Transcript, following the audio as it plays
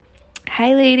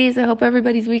Hi ladies, I hope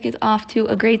everybody's week is off to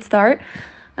a great start.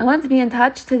 I wanted to be in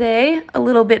touch today a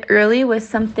little bit early with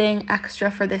something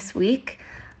extra for this week.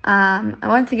 I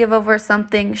wanted to give over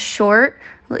something short,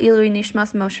 L'ilui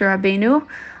Nishmas Moshe Rabbeinu.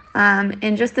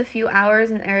 In just a few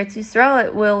hours in Eretz Yisrael,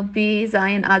 it will be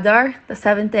Zayin Adar, the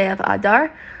 7th day of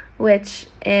Adar, which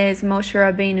is Moshe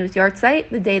Rabbeinu's Yahrtzeit,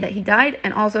 the day that he died,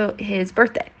 and also his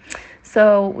birthday.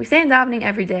 So we say in davening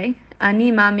every day,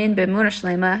 Ani ma'amin be'emunah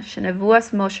shlema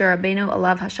shenevuas Moshe Rabbeinu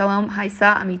alav hashalom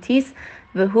haisa amitis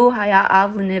v'hu haya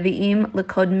av l'nevi'im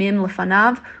l'kodmim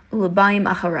l'fanav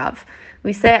u'lebayim acharav.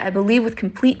 We say, I believe with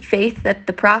complete faith that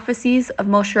the prophecies of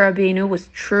Moshe Rabbeinu was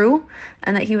true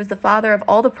and that he was the father of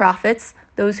all the prophets,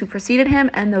 those who preceded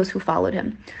him and those who followed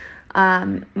him.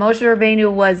 Moshe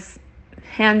Rabbeinu was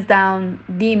hands down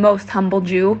the most humble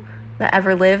Jew that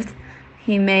ever lived.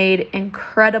 He made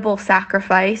incredible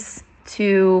sacrifice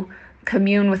to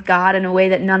commune with God in a way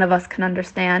that none of us can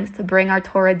understand, to bring our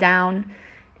Torah down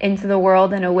into the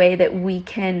world in a way that we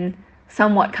can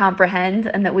somewhat comprehend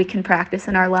and that we can practice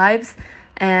in our lives.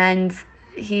 And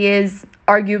he is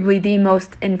arguably the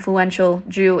most influential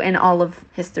Jew in all of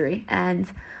history. And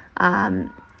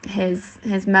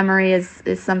his memory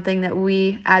is something that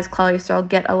we as Klal Yisrael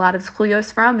get a lot of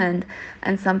zchuyos from,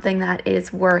 and something that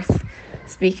is worth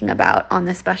speaking about on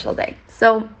this special day.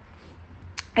 So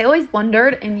I always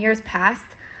wondered in years past,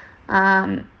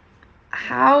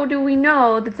 how do we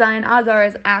know that Zayin Adar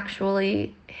is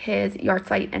actually his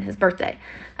Yahrtzeit and his birthday?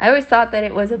 I always thought that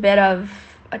it was a bit of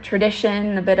a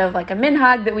tradition, a bit of like a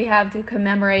minhag that we have to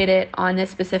commemorate it on this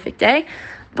specific day.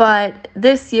 But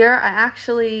this year I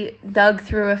actually dug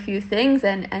through a few things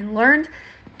and learned,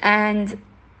 and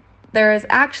there is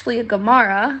actually a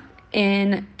Gemara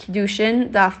in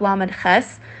Kiddushin, Daf Lamed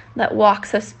Ches, that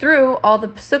walks us through all the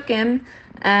Pasukim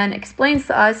and explains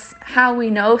to us how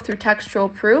we know through textual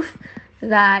proof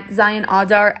that Zayin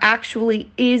Adar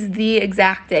actually is the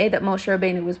exact day that Moshe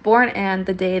Rabbeinu was born and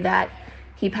the day that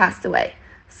he passed away.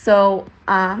 So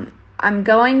I'm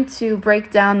going to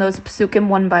break down those Pasukim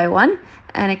one by one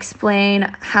and explain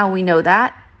how we know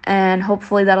that, and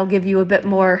hopefully that'll give you a bit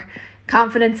more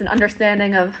confidence and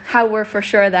understanding of how we're for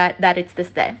sure that it's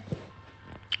this day.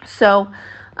 So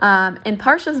in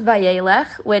Parshas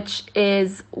Vayelech, which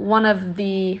is one of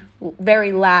the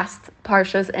very last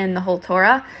parshas in the whole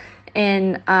Torah,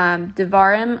 in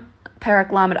Devarim,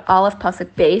 Perek Lamed Aleph, Pasuk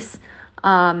Beis,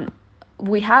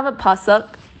 we have a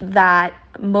pasuk that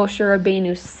Moshe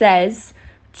Rabbeinu says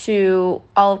to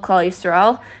all of Klal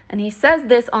Yisrael, and he says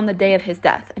this on the day of his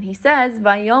death, and he says,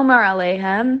 Vayomer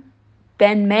Aleihem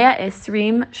ben mea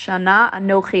esrim shana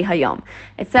anochi hayom.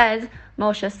 It says,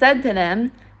 Moshe said to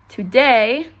them,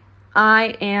 today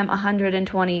I am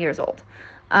 120 years old.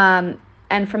 And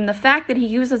from the fact that he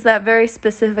uses that very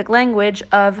specific language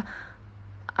of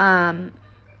ben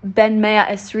mea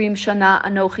esrim shana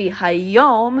anochi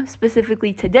hayom,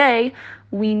 specifically today,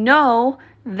 we know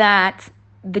that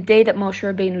the day that Moshe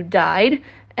Rabbeinu died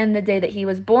and the day that he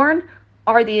was born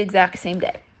are the exact same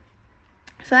day.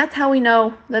 So that's how we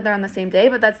know that they're on the same day,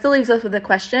 but that still leaves us with the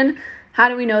question, how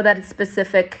do we know that it's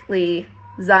specifically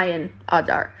Zayin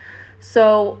Adar?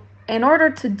 So in order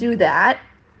to do that,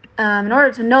 in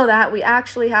order to know that, we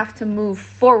actually have to move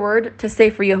forward to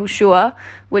Sefer Yehoshua,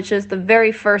 which is the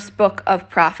very first book of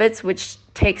prophets, which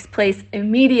takes place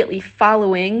immediately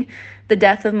following the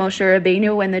death of Moshe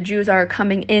Rabbeinu when the Jews are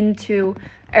coming into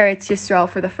Eretz Yisrael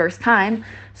for the first time.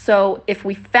 So if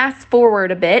we fast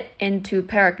forward a bit into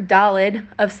Perek Daled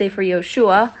of Sefer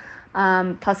Yehoshua,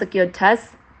 Pasuk Yod Tes,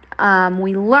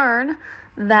 we learn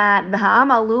that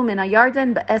v'ha'am alu min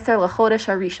ha'yarden be'eser l'chodesh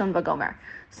harishon v'gomer.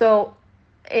 So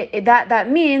that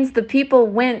means the people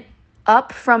went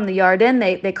up from the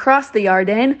Yarden, they crossed the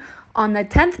Yarden on the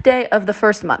 10th day of the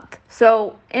first month.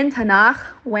 So in Tanakh,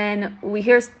 when we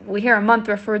hear a month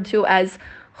referred to as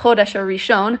Chodesh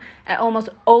Rishon, it almost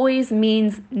always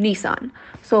means Nisan.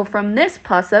 So from this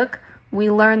pasuk,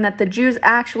 we learn that the Jews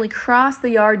actually crossed the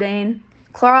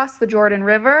Jordan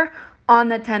River on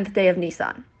the 10th day of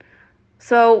Nisan.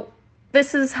 So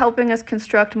this is helping us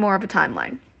construct more of a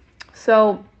timeline.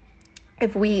 So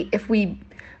if we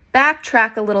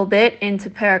backtrack a little bit into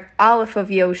Perek Aleph of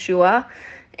Yehoshua,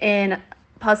 in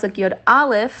Pasuk Yod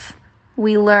Aleph,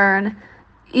 we learn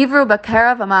Ivru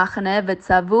b'kerav ha'machane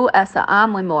v'tzavu es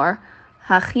ha'am lemor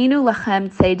hachinu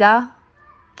lachem tzeda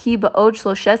ki ba'od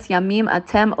shloshes yamim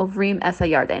atem ovrim es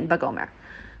ha'yarden v'gomer.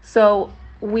 So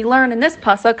we learn in this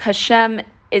pasuk, Hashem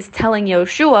is telling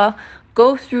Yehoshua,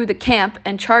 go through the camp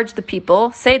and charge the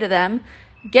people, say to them,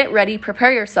 get ready,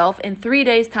 prepare yourself, in 3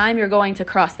 days' time you're going to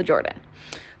cross the Jordan.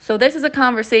 So this is a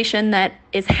conversation that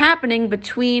is happening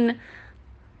between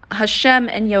Hashem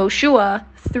and Yehoshua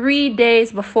 3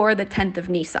 days before the 10th of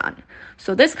Nisan.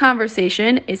 So this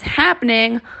conversation is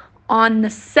happening on the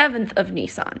 7th of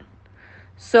Nisan.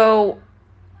 So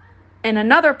in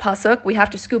another pasuk, we have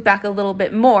to scoop back a little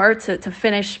bit more to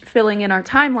finish filling in our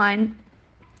timeline.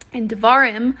 In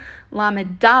Devarim,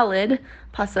 Lamed Dalid,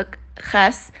 pasuk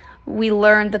Ches, we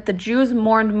learned that the Jews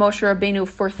mourned Moshe Rabbeinu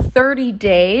for 30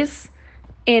 days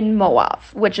in Moab,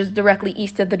 which is directly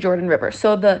east of the Jordan River.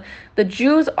 So the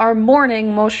Jews are mourning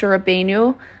Moshe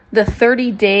Rabbeinu the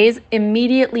 30 days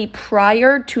immediately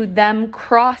prior to them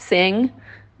crossing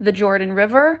the Jordan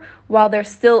River while they're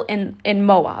still in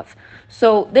Moab.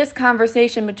 So this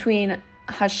conversation between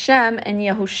Hashem and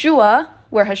Yehoshua,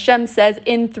 where Hashem says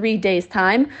in 3 days'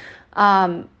 time,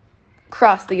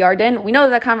 cross the Yarden. We know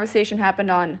that conversation happened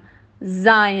on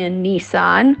Zion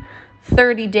Nisan.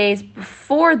 30 days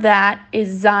before that is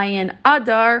Zion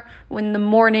Adar, when the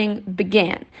mourning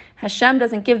began. Hashem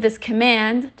doesn't give this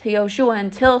command to Yehoshua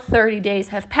until 30 days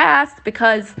have passed,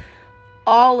 because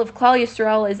all of Klal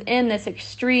Yisrael is in this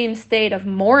extreme state of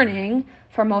mourning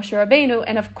for Moshe Rabbeinu,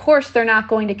 and of course they're not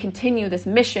going to continue this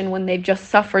mission when they've just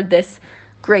suffered this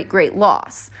great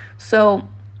loss. So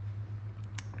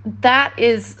that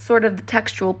is sort of the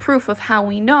textual proof of how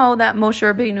we know that Moshe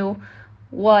Rabbeinu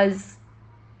was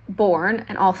born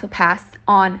and also passed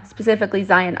on specifically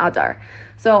Zion Adar.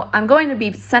 So I'm going to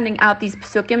be sending out these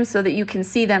Pasukim so that you can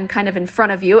see them kind of in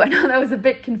front of you. I know that was a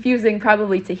bit confusing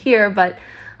probably to hear, but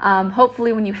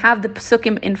hopefully when you have the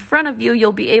Pasukim in front of you,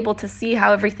 you'll be able to see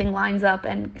how everything lines up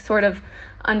and sort of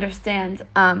understand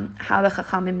how the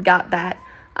Chachamim got that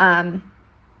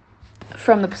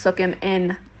from the Pasukim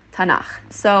in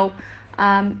Tanakh. So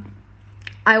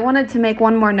I wanted to make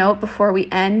one more note before we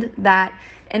end, that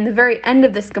in the very end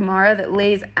of this Gemara that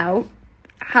lays out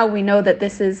how we know that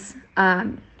this is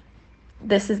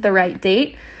the right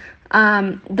date,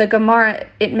 the Gemara,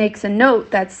 it makes a note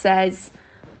that says,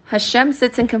 Hashem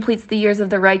sits and completes the years of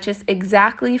the righteous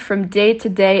exactly from day to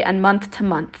day and month to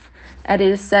month. And it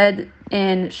is said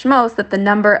in Shmos that the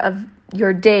number of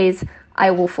your days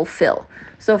I will fulfill.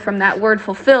 So from that word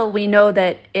fulfill, we know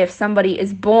that if somebody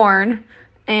is born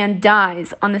and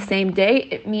dies on the same day,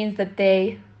 it means that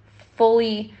they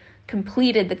fully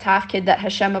completed the tafkid that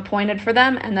Hashem appointed for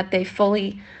them, and that they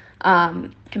fully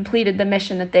completed the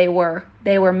mission that they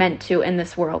were meant to in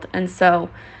this world. And so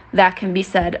that can be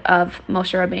said of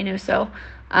Moshe Rabbeinu. So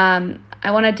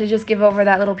I wanted to just give over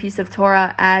that little piece of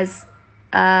Torah as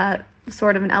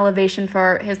sort of an elevation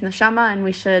for his neshama, and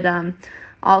we should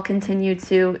all continue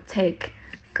to take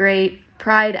great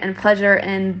pride and pleasure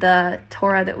in the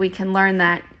Torah that we can learn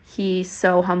that he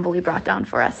so humbly brought down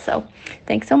for us. So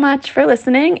thanks so much for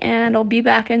listening, and I'll be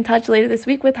back in touch later this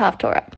week with Haftorah.